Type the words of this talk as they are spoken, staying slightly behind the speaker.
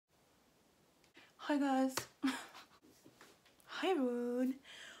Hi guys. Hi everyone.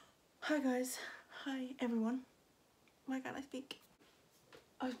 Hi guys. Hi everyone. Why can't I speak?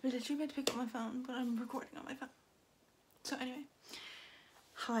 I was literally about to pick up my phone, but I'm recording on my phone. So anyway.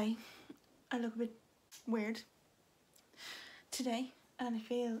 Hi. I look a bit weird today and I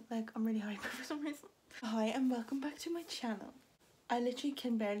feel like I'm really hyper for some reason. Hi and welcome back to my channel. I literally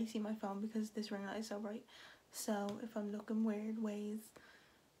can barely see my phone because this ring light is so bright. So if I'm looking weird ways,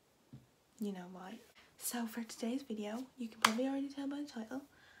 you know why. So for today's video, you can probably already tell by the title,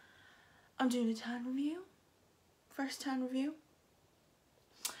 I'm doing a tan review. First tan review.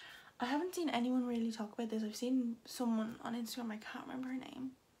 I haven't seen anyone really talk about this. I've seen someone on Instagram, I can't remember her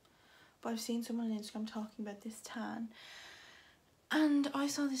name, but I've seen someone on Instagram talking about this tan. And I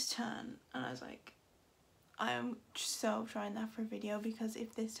saw this tan and I was like, I am so trying that for a video because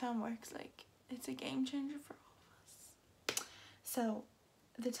if this tan works, like, it's a game changer for all of us. So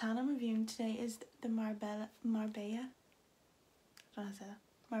the tan I'm reviewing today is the Marbella, I don't know how to say that.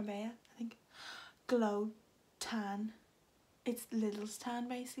 Marbella, I think. Glow tan. It's Lidl's tan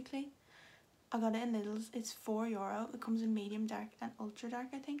basically. I got it in Lidl's. It's €4. It comes in medium dark and ultra dark,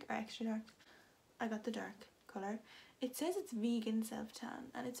 I think, or extra dark. I got the dark colour. It says it's vegan self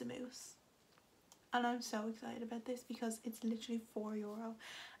tan and it's a mousse. And I'm so excited about this because it's literally €4.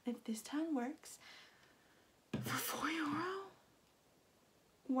 And if this tan works for €4,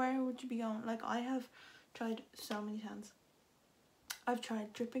 where would you be going? Like, I have tried so many tans. I've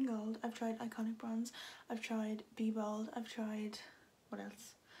tried Dripping Gold, I've tried Iconic Bronze, I've tried Be Bold, I've tried, what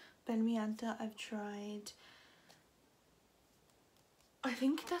else? Benmianta, I've tried, I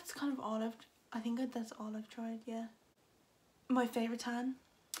think that's kind of all that's all I've tried, yeah. My favourite tan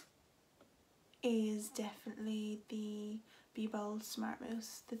is definitely the Be Bold Smart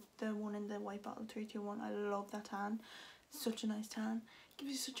Mousse, the one in the white bottle, 321. I love that tan. Such a nice tan.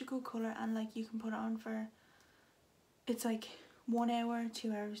 Gives you such a good colour, and like you can put it on for, it's like 1 hour,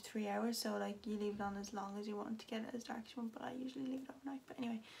 2 hours, 3 hours, so like you leave it on as long as you want to get it as dark as you want, but I usually leave it overnight. But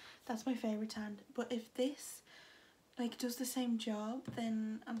anyway, that's my favourite tan. But if this like does the same job,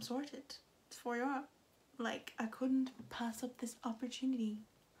 then I'm sorted. It's €4. Like, I couldn't pass up this opportunity.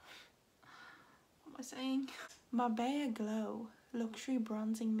 What am I saying? Marbella Glow Luxury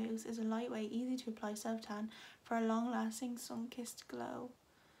Bronzing Mousse is a lightweight, easy to apply self-tan for a long-lasting sun-kissed glow.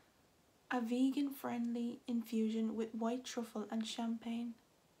 A vegan-friendly infusion with white truffle and champagne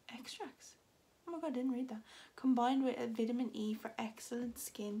extracts. Oh my god, I didn't read that. Combined with a vitamin E for excellent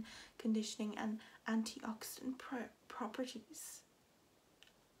skin conditioning and antioxidant properties.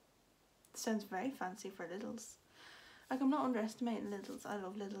 Sounds very fancy for Lidl's. Like, I'm not underestimating Lidl's. I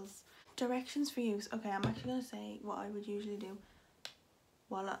love Lidl's. Directions for use. Okay, I'm actually going to say what I would usually do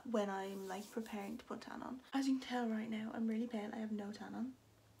when I'm like preparing to put tan on. As you can tell right now, I'm really pale. I have no tan on.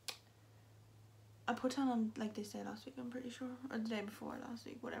 I put tan on like this day last week, I'm pretty sure, or the day before last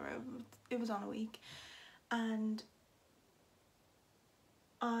week, whatever. It was on a week, and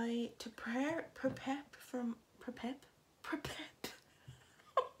to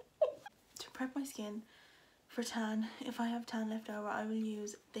prep my skin for tan. If I have tan left over, I will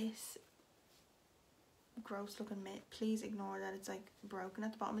use this gross looking mitt. Please ignore that it's like broken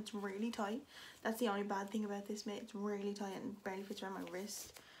at the bottom. It's really tight. That's the only bad thing about this mitt. It's really tight and barely fits around my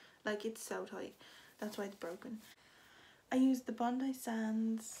wrist. Like, it's so tight. That's why it's broken. I used the Bondi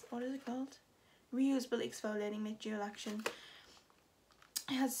Sands, what is it called? Reusable exfoliating mitt, dual action.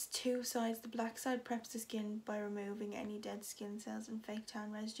 It has two sides. The black side preps the skin by removing any dead skin cells and fake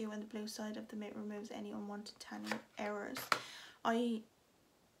tan residue, and the blue side of the mitt removes any unwanted tanning errors. I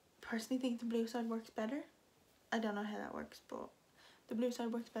personally think the blue side works better. I don't know how that works, but the blue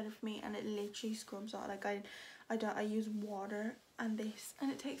side works better for me, and it literally scrubs off. Like, I use water and this,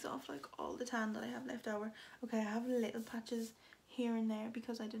 and it takes off like all the tan that I have left over. Okay, I have little patches here and there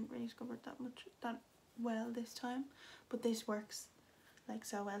because I didn't really scrub it that well this time, but this works like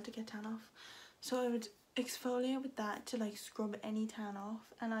so well to get tan off. So I would exfoliate with that to like scrub any tan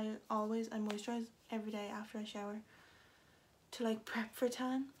off, and I moisturize every day after I shower to like prep for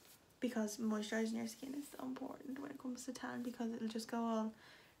tan, because moisturizing your skin is so important when it comes to tan, because it'll just go all,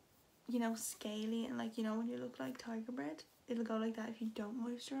 you know, scaly, and like, you know, when you look like tiger bread, it'll go like that if you don't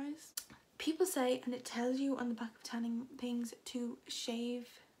moisturize. People say, and it tells you on the back of tanning things, to shave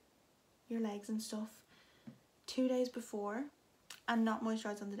your legs and stuff 2 days before and not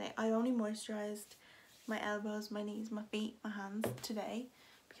moisturize on the day. I only moisturized my elbows, my knees, my feet, my hands today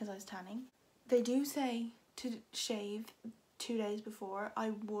because I was tanning. They do say to shave 2 days before.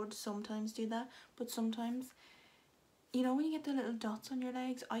 I would sometimes do that, but sometimes, you know, when you get the little dots on your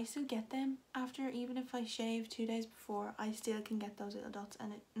legs, I still get them after. Even if I shave 2 days before, I still can get those little dots,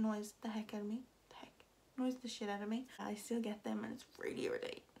 and it annoys the heck out of me. The annoys the shit out of me. I still get them and it's really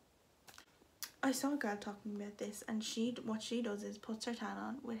irritating. I saw a girl talking about this, and what she does is puts her tan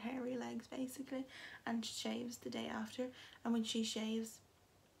on with hairy legs basically and shaves the day after, and when she shaves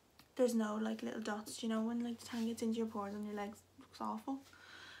there's no like little dots, you know, when like the tan gets into your pores on your legs. It looks awful.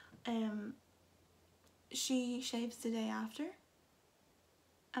 She shaves the day after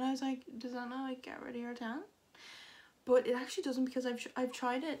and I was like, does that not like get rid of your tan? But it actually doesn't, because I've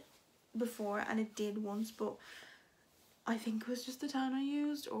tried it before and it did once, but I think it was just the tan I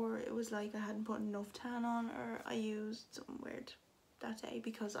used, or it was like I hadn't put enough tan on, or I used something weird that day,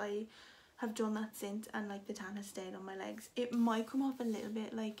 because I have done that since and like the tan has stayed on my legs. It might come off a little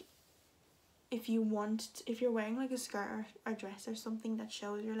bit, like if you're wearing like a skirt or dress or something that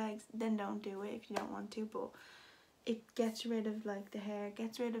shows your legs, then don't do it if you don't want to, but it gets rid of like the hair,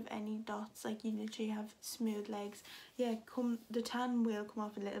 gets rid of any dots, like you literally have smooth legs. Yeah, the tan will come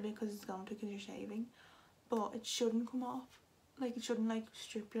off a little bit because it's going to, because you're shaving, but it shouldn't come off. Like it shouldn't like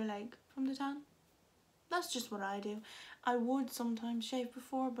strip your leg from the tan. That's just what I do. I would sometimes shave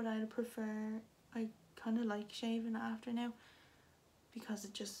before, but I kind of like shaving after now because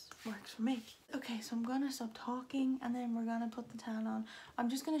it just works for me. Okay, so I'm gonna stop talking and then we're gonna put the tan on. I'm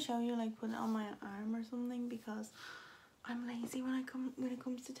just gonna show you like putting it on my arm or something, because I'm lazy when it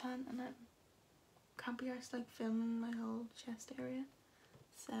comes to tan, and I can't be arsed like filming my whole chest area.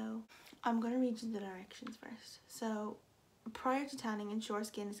 So I'm gonna read you the directions first. So prior to tanning, ensure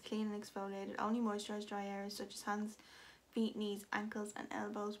skin is clean and exfoliated. Only moisturize dry areas such as hands, feet, knees, ankles and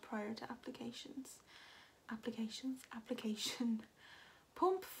elbows prior to application.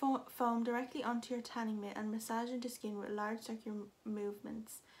 Pump foam directly onto your tanning mitt and massage into skin with large circular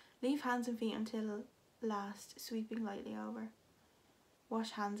movements. Leave hands and feet until last, sweeping lightly over.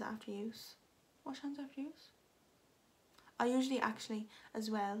 Wash hands after use. Wash hands after use? I usually actually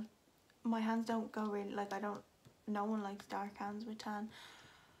as well, my hands don't go really, like no one likes dark hands with tan.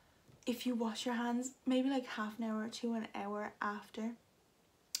 If you wash your hands maybe like half an hour to an hour after,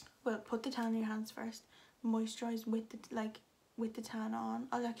 well, put the tan in your hands first, moisturize with the tan on.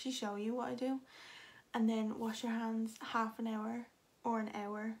 I'll actually show you what I do, and then wash your hands half an hour or an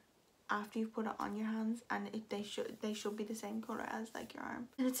hour after you've put it on your hands, and they should be the same color as like your arm.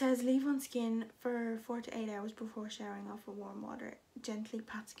 And it says leave on skin for 4 to 8 hours before showering off with warm water. Gently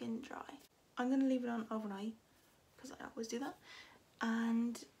pat skin dry. I'm gonna leave it on overnight because I always do that,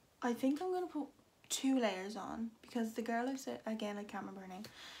 and I think I'm gonna put 2 layers on, because the girl I said, again I can't remember her name,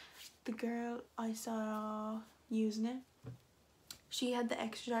 the girl I saw using it, she had the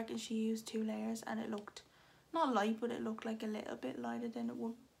extra dark and she used 2 layers and it looked not light, but it looked like a little bit lighter than it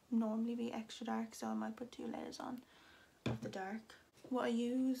would normally be extra dark, so I might put 2 layers on of the dark. What I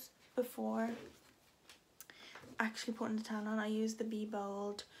use before actually putting the tan on, I use the Be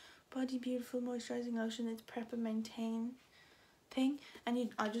Bold Body Beautiful Moisturizing Lotion. It's Prep and Maintain thing, and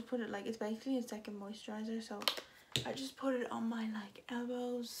I just put it like, it's basically a second moisturizer, so I just put it on my like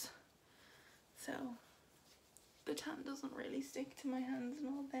elbows, so the tan doesn't really stick to my hands and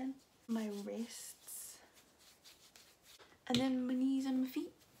all, then my wrists, and then my knees and my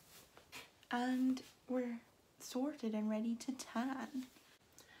feet, and we're sorted and ready to tan.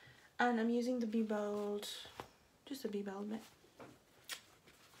 And I'm using the Be Bold, just a Be Bold mitt.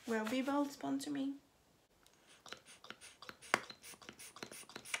 Well, Be Bold, sponsor me.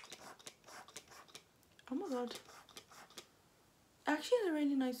 Oh my god. Actually has a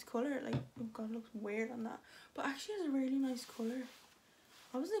really nice colour, like, oh god, it looks weird on that, but actually has a really nice colour.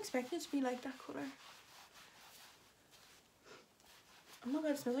 I wasn't expecting it to be like that colour. Oh my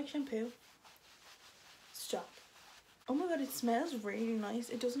god, it smells like shampoo. Stop. Oh my god, it smells really nice.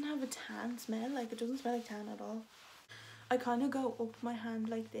 It doesn't have a tan smell, like it doesn't smell like tan at all. I kind of go up my hand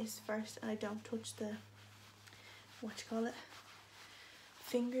like this first, and I don't touch the,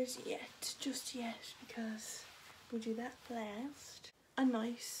 fingers yet, just yet, because we'll do that last. A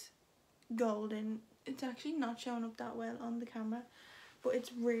nice golden, it's actually not showing up that well on the camera, but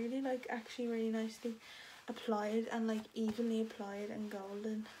it's really like actually really nicely applied and like evenly applied and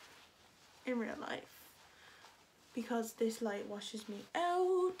golden in real life, because this light washes me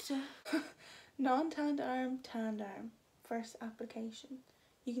out. Non-tanned arm, tanned arm, first application.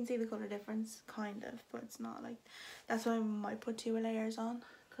 You can see the colour difference, kind of, but it's not like, that's why I might put 2 layers on,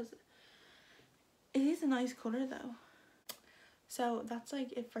 because it is a nice colour though. So that's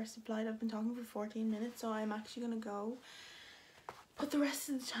like it first applied. I've been talking for 14 minutes, so I'm actually gonna go put the rest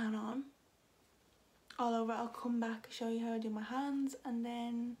of the tan on all over. I'll come back, show you how I do my hands, and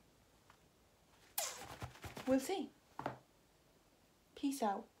then we'll see. Peace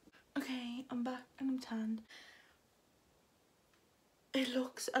out. Okay, I'm back and I'm tanned. It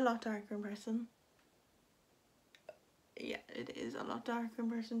looks a lot darker in person. yeah, it is a lot darker in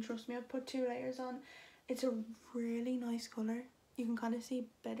person, trust me. I've put 2 layers on. It's a really nice colour. You can kind of see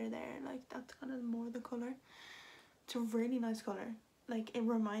better there, like that's kind of more the colour. It's a really nice colour. Like it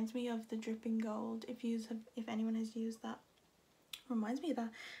reminds me of the Dripping Gold. If anyone has used that, reminds me of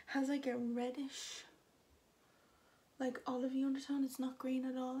that. Has like a reddish, like olivey undertone. It's not green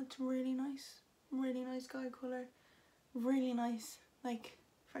at all. It's really nice sky colour, really nice. Like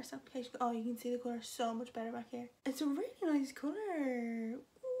first application, oh, you can see the colour so much better back here. It's a really nice colour.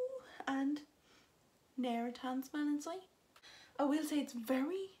 Ooh. And near tan smell inside. I will say it's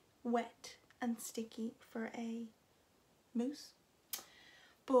very wet and sticky for a mousse,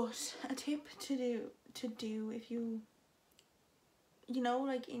 but a tip to do if you know,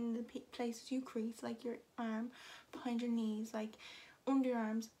 like in the places you crease, like your arm, behind your knees, like under your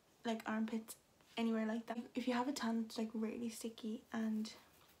arms, like armpits, anywhere like that. If you have a tan that's like really sticky and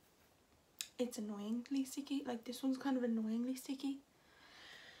it's annoyingly sticky, like this one's kind of annoyingly sticky,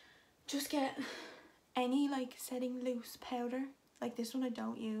 just get any like setting loose powder. Like this one I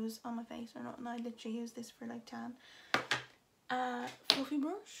don't use on my face or nothing. I literally use this for like tan. Fluffy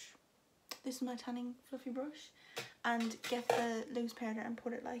brush. This is my tanning fluffy brush. And get the loose powder and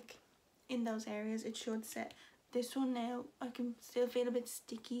put it like in those areas. It should set. This one now, I can still feel a bit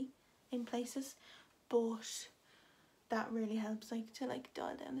sticky in places, but that really helps like to like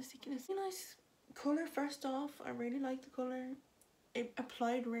dial down the stickiness. Nice colour first off. I really like the colour. It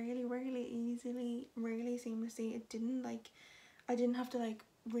applied really easily, really seamlessly. It didn't like, I didn't have to like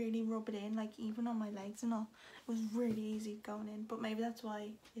really rub it in, like even on my legs and all. It was really easy going in, but maybe that's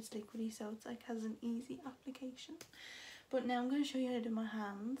why it's liquidy, so it's like has an easy application. But now I'm going to show you how to do my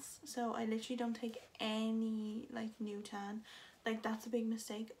hands. So I literally don't take any like new tan. Like that's a big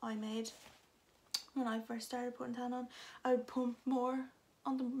mistake I made when I first started putting tan on. I would pump more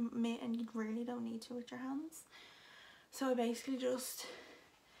on the mitt and you really don't need to with your hands. So I basically just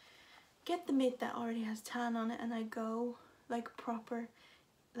get the mitt that already has tan on it and I go like proper,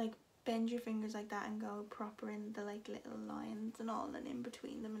 like bend your fingers like that and go proper in the like little lines and all and in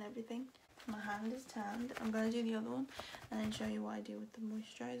between them and everything. My hand is tanned. I'm going to do the other one and then show you what I do with the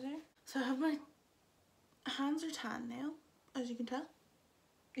moisturiser. So I have my hands are tan now, as you can tell.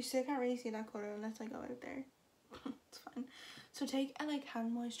 You still can't really see that colour unless I go out there. It's fine. So take a like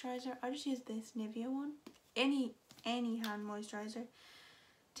hand moisturiser. I just use this Nivea one. Any hand moisturiser.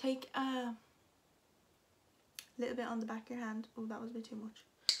 Take a little bit on the back of your hand. Oh, that was a bit too much.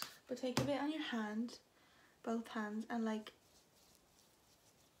 But take a bit on your hand, both hands, and like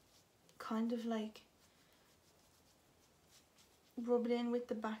kind of like rub it in with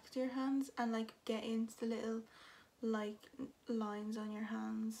the back of your hands and like get into the little like lines on your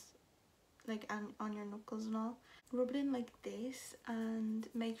hands, like and on your knuckles and all. Rub it in like this and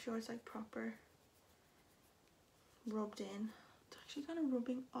make sure it's like proper rubbed in. It's actually kind of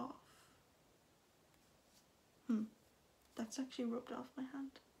rubbing off. That's actually rubbed off my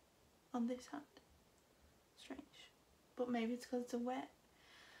hand, on this hand. Strange, but maybe it's because it's wet.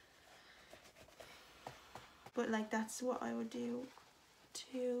 But like that's what I would do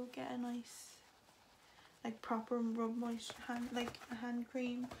to get a nice like proper rub moist hand, like a hand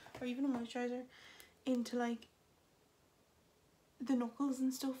cream or even a moisturizer into like the knuckles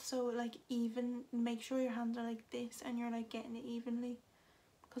and stuff, so like even make sure your hands are like this and you're like getting it evenly,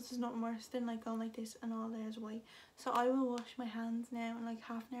 because there's nothing worse than like going like this and all there's white. So I will wash my hands now in like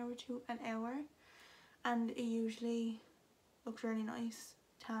half an hour to an hour and it usually looks really nice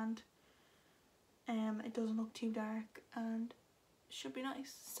tanned. It doesn't look too dark and should be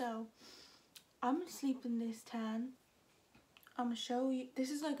nice. So I'm gonna sleep in this tan. I'm gonna show you, this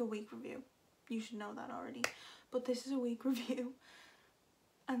is like a week review, you should know that already, but this is a week review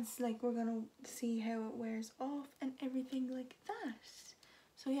and it's like we're gonna see how it wears off and everything like that.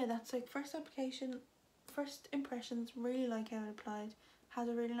 So yeah, that's like first application, first impressions. Really like how it applied. Has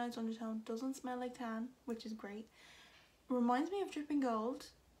a really nice undertone, doesn't smell like tan, which is great. Reminds me of Dripping Gold,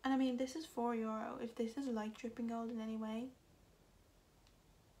 and I mean this is €4. If this is like Dripping Gold in any way,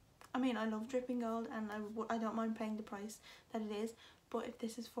 I mean I love Dripping Gold and I don't mind paying the price that it is, but if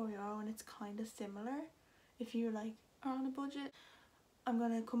this is €4 and it's kind of similar, if you like are on a budget, I'm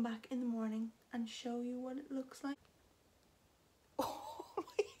gonna come back in the morning and show you what it looks like. Oh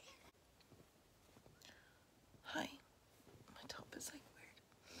my. Hi, my top is like weird.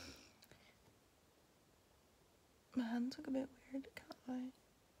 My hands look a bit weird, can't lie.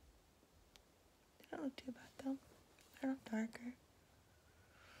 They don't look too bad though. They're not darker.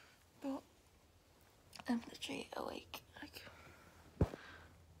 But I'm literally awake like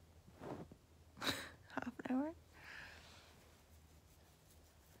half an hour.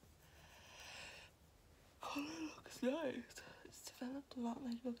 Colour looks It's nice. It's developed a lot.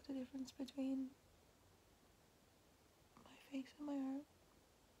 Like, look at the difference between my face and my arm.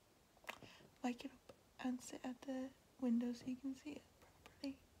 Mic it up and sit at the window so you can see it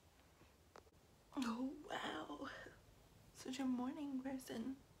properly. Oh wow, such a morning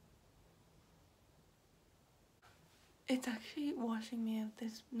person. It's actually washing me out,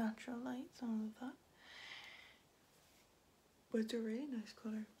 this natural light, some of that. But it's a really nice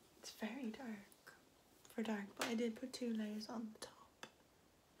colour. It's very dark for dark, but I did put 2 layers on the top.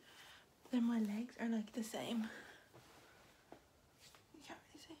 Then my legs are like the same. You can't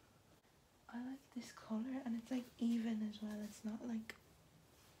really see. I like this colour, and it's like even as well. It's not like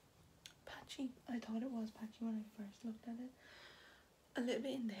patchy. I thought it was patchy when I first looked at it. A little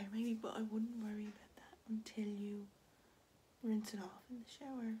bit in there maybe, but I wouldn't worry about that until you rinse it off in the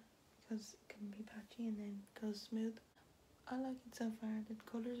shower, because it can be patchy and then goes smooth. I like it so far. The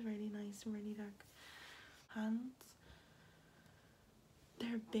colour is really nice and really dark. Hands,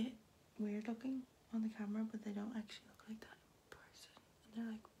 they're a bit weird looking on the camera, but they don't actually look like that in person. And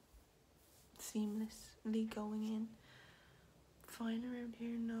they're like seamlessly going in. Fine around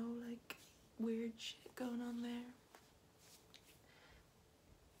here, no like weird shit going on there.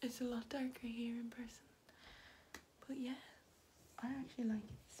 It's a lot darker here in person. But yeah, I actually like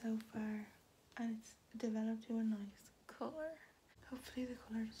it so far, and it's developed to a nice colour. Hopefully the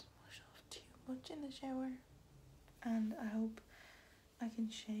colour doesn't wash off too much in the shower, and I hope I can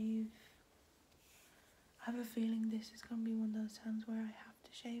shave. I have a feeling this is going to be one of those times where I have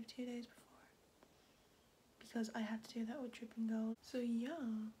to shave 2 days before, because I had to do that with Dripping Gold. So yeah,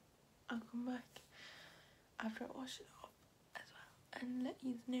 I'll come back after I wash it off as well and let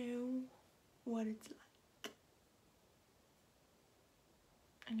you know what it's like.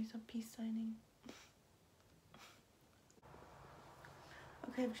 I need some peace signing.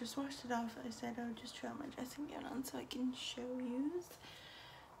 Okay, I've just washed it off. I said I would just throw my dressing gown on so I can show you.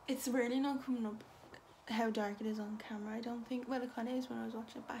 It's really not coming up how dark it is on camera, I don't think. Well, it kind of is when I was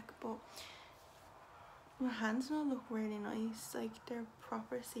watching it back, but my hands now look really nice. Like, they're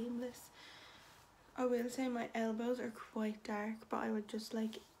proper seamless. I will say my elbows are quite dark, but I would just,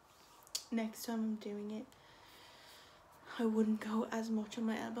 like, next time I'm doing it, I wouldn't go as much on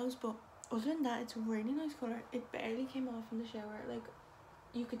my elbows. But other than that, it's a really nice colour. It barely came off in the shower. Like,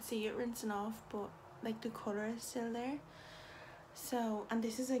 you could see it rinsing off, but like the colour is still there. So, and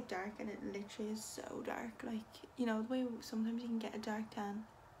this is like dark, and it literally is so dark. Like, you know the way sometimes you can get a dark tan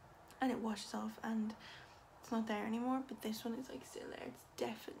and it washes off and it's not there anymore, but this one is like still there. It's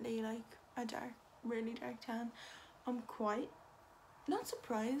definitely like a dark, really dark tan. I'm quite not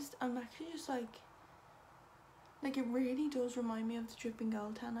surprised. I'm actually just like it really does remind me of the Dripping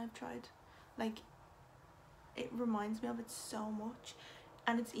Gold tan I've tried. Like, it reminds me of it so much,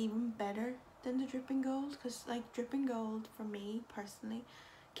 and it's even better than the Dripping Gold, because like Dripping Gold for me personally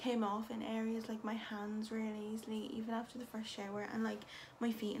came off in areas like my hands really easily, even after the first shower, and like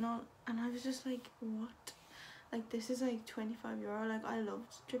my feet and all, and I was just like, what? Like, this is like €25. Like, I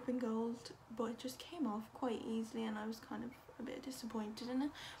loved Dripping Gold, but it just came off quite easily, and I was kind of a bit disappointed in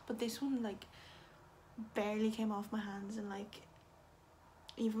it. But this one like barely came off my hands, and like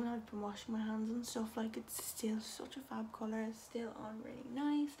even when I've been washing my hands and stuff, like, it's still such a fab colour. It's still on really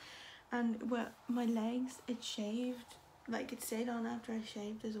nice. And well, my legs, it shaved, like it stayed on after I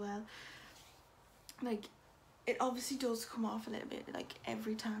shaved as well. Like, it obviously does come off a little bit, like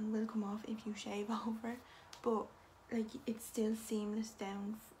every tan will come off if you shave over, but like it's still seamless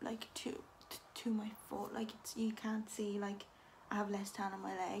down like to my foot. Like, it's, you can't see like I have less tan on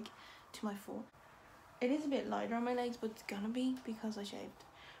my leg to my foot. It is a bit lighter on my legs, but it's gonna be because I shaved,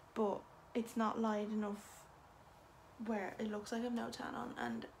 but it's not light enough where it looks like I've no tan on,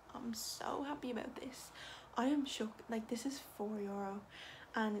 and I'm so happy about this. I am shook. Like, this is €4,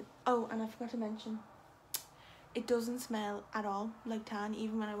 and oh, and I forgot to mention, it doesn't smell at all like tan.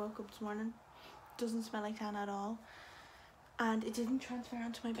 Even when I woke up this morning, it doesn't smell like tan at all, and it didn't transfer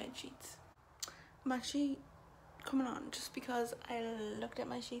onto my bed sheets. I'm actually coming on just because I looked at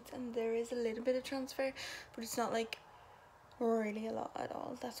my sheets and there is a little bit of transfer, but it's not like really a lot at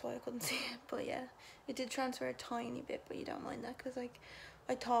all. That's why I couldn't see it. But yeah, it did transfer a tiny bit, but you don't mind that, because like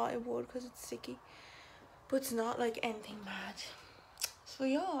I thought it would because it's sticky, but it's not like anything bad. So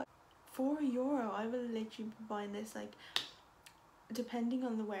yeah, €4 I will literally be buying this, like, depending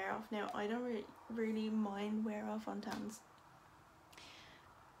on the wear off. Now, I don't really mind wear off on tans.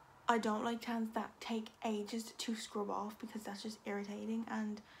 I don't like tans that take ages to scrub off, because that's just irritating,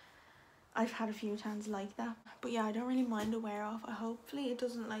 and I've had a few tans like that. But yeah, I don't really mind a wear off. Hopefully it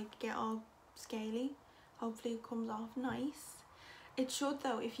doesn't like get all scaly. Hopefully it comes off nice. It should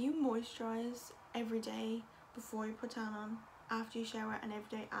though. If you moisturize every day before you put tan on, after you shower, and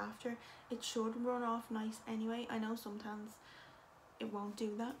every day after. It should run off nice anyway. I know sometimes it won't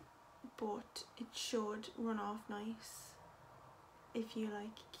do that, but it should run off nice if you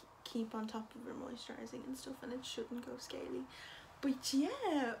like keep on top of your moisturising and stuff, and it shouldn't go scaly. But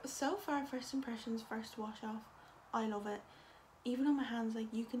yeah, so far, first impressions, first wash off, I love it. Even on my hands,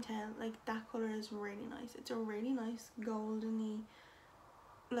 like you can tell, like that colour is really nice. It's a really nice goldeny,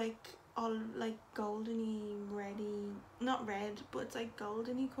 like all like goldeny reddy, not red, but it's like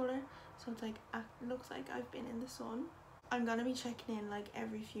goldeny colour. So it's like, it looks like I've been in the sun. I'm gonna be checking in like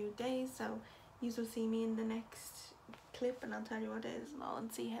every few days, so you will see me in the next clip and I'll tell you what it is and all,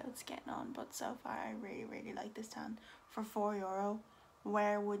 and see how it's getting on. But so far I really like this tan for €4.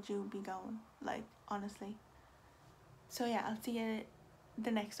 Where would you be going, like, honestly? So yeah, I'll see you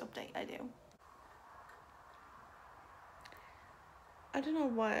the next update I do. I don't know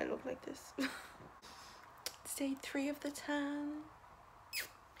why I look like this. It's day 3 of the tan.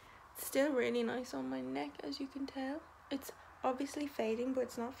 It's still really nice on my neck, as you can tell. It's obviously fading, but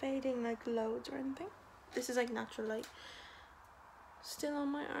it's not fading like loads or anything. This is like natural light. Still on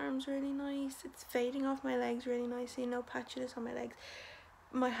my arms, really nice. It's fading off my legs really nicely. No patchiness on my legs.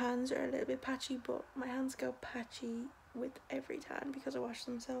 My hands are a little bit patchy, but my hands go patchy with every tan because I wash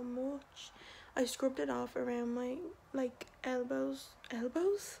them so much. I scrubbed it off around my like elbows.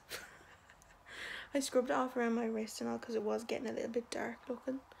 I scrubbed it off around my wrist and all because it was getting a little bit dark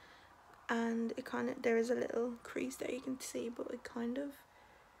looking, and it kind of, there is a little crease there you can see, but it kind of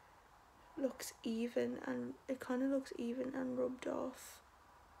looks even, and it kind of looks even and rubbed off.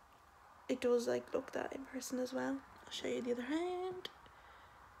 It does like look that in person as well. I'll show you the other hand.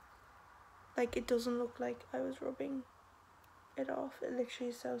 Like, it doesn't look like I was rubbing it off. It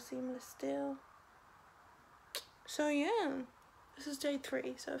literally is so seamless still. So yeah, this is day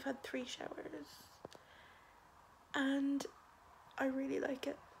 3, so I've had 3 showers and I really like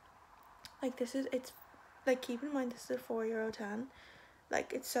it. Like, this is, it's like, keep in mind this is a €4 tan.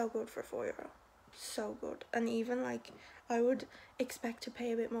 Like, it's so good for €4, so good. And even like, I would expect to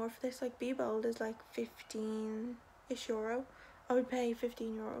pay a bit more for this. Like, Be Bold is like 15-ish euro. I would pay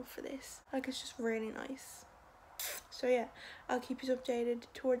 €15 for this. Like, it's just really nice. So yeah, I'll keep you updated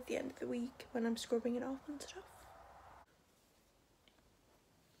towards the end of the week when I'm scrubbing it off and stuff.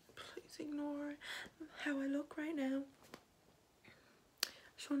 Please ignore how I look right now. I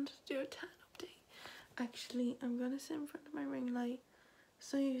just wanted to do a tan update. Actually, I'm gonna sit in front of my ring light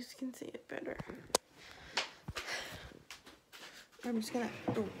so you can see it better. I'm just gonna,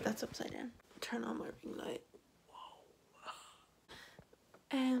 oh, that's upside down. Turn on my ring light.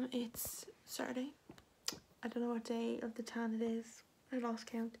 Whoa. It's Saturday. I don't know what day of the tan it is. I lost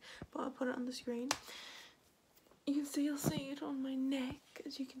count, but I'll put it on the screen. You'll see it on my neck,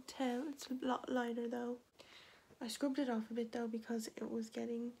 as you can tell. It's a lot lighter though. I scrubbed it off a bit though because it was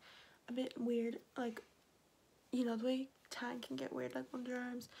getting a bit weird. Like, you know the way tan can get weird, like under your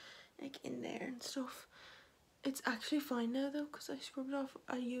arms, like in there and stuff. It's actually fine now though because I scrubbed it off.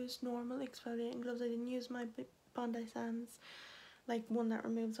 I used normal exfoliating gloves. I didn't use my Bondi Sands, like one that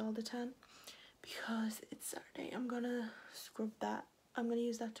removes all the tan, because it's Saturday. I'm gonna scrub that. I'm gonna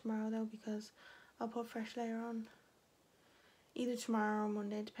use that tomorrow though because I'll put fresh layer on either tomorrow or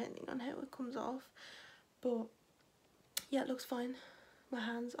Monday depending on how it comes off. But yeah, it looks fine. My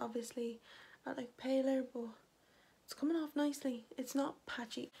hands obviously are like paler, but it's coming off nicely. It's not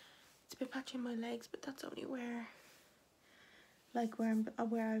patchy. It's a bit patchy in my legs, but that's only where I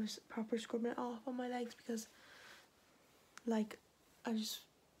was proper scrubbing it off on my legs, because like I just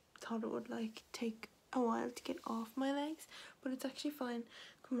thought it would like take a while to get off my legs, but it's actually fine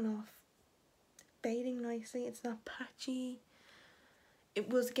coming off. Fading nicely. It's not patchy. It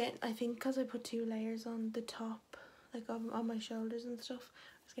was getting, I think because I put 2 layers on the top, like on my shoulders and stuff,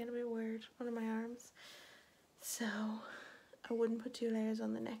 it was getting a bit weird under my arms, so I wouldn't put 2 layers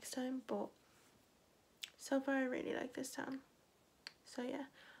on the next time. But so far I really like this tan. So yeah,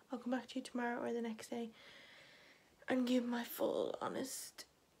 I'll come back to you tomorrow or the next day and give my full honest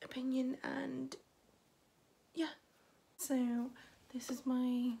opinion. And yeah, so this is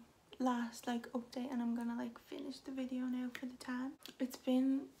my last like update, and I'm gonna like finish the video now for the tan. It's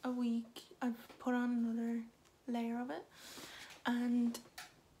been a week. I've put on another layer of it, and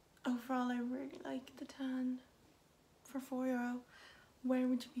overall I really like the tan for €4. Where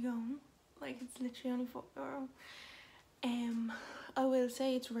would you be going? Like, it's literally only €4. I will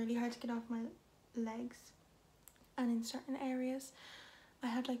say it's really hard to get off my legs, and in certain areas I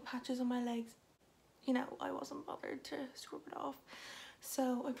had like patches on my legs. You know, I wasn't bothered to scrub it off,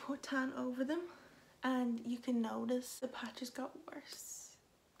 so I put tan over them, and you can notice the patches got worse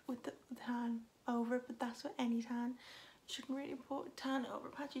with the tan. over it, but that's what any tan. You shouldn't really put tan over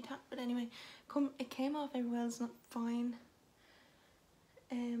patchy tan, but anyway, it came off everywhere, it's not fine.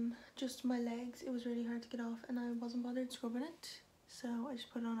 Just my legs, it was really hard to get off, and I wasn't bothered scrubbing it, so I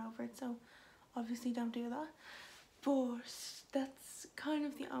just put it on over it. So obviously don't do that, but that's kind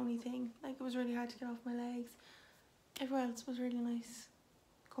of the only thing. Like, it was really hard to get off my legs. Everywhere else was really nice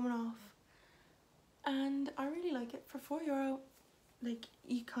coming off, and I really like it for €4. Like,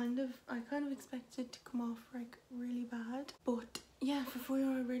 I kind of expected it to come off like really bad, but yeah, for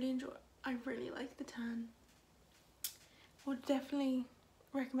 €4 I really like the tan. Would definitely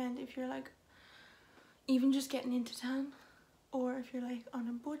recommend if you're like even just getting into tan, or if you're like on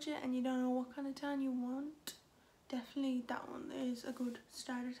a budget and you don't know what kind of tan you want. Definitely that one is a good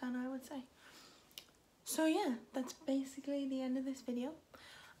starter tan, I would say. So yeah, that's basically the end of this video.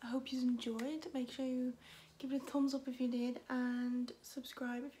 I hope you enjoyed. Make sure you give it a thumbs up if you did, and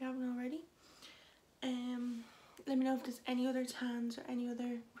subscribe if you haven't already. Let me know if there's any other tans or any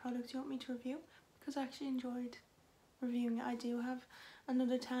other products you want me to review, because I actually enjoyed reviewing it. I do have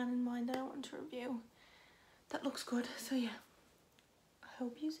another tan in mind that I want to review that looks good. So yeah, I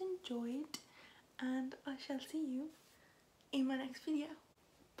hope you enjoyed, and I shall see you in my next video.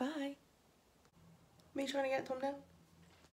 Bye. Me trying to get a thumbnail.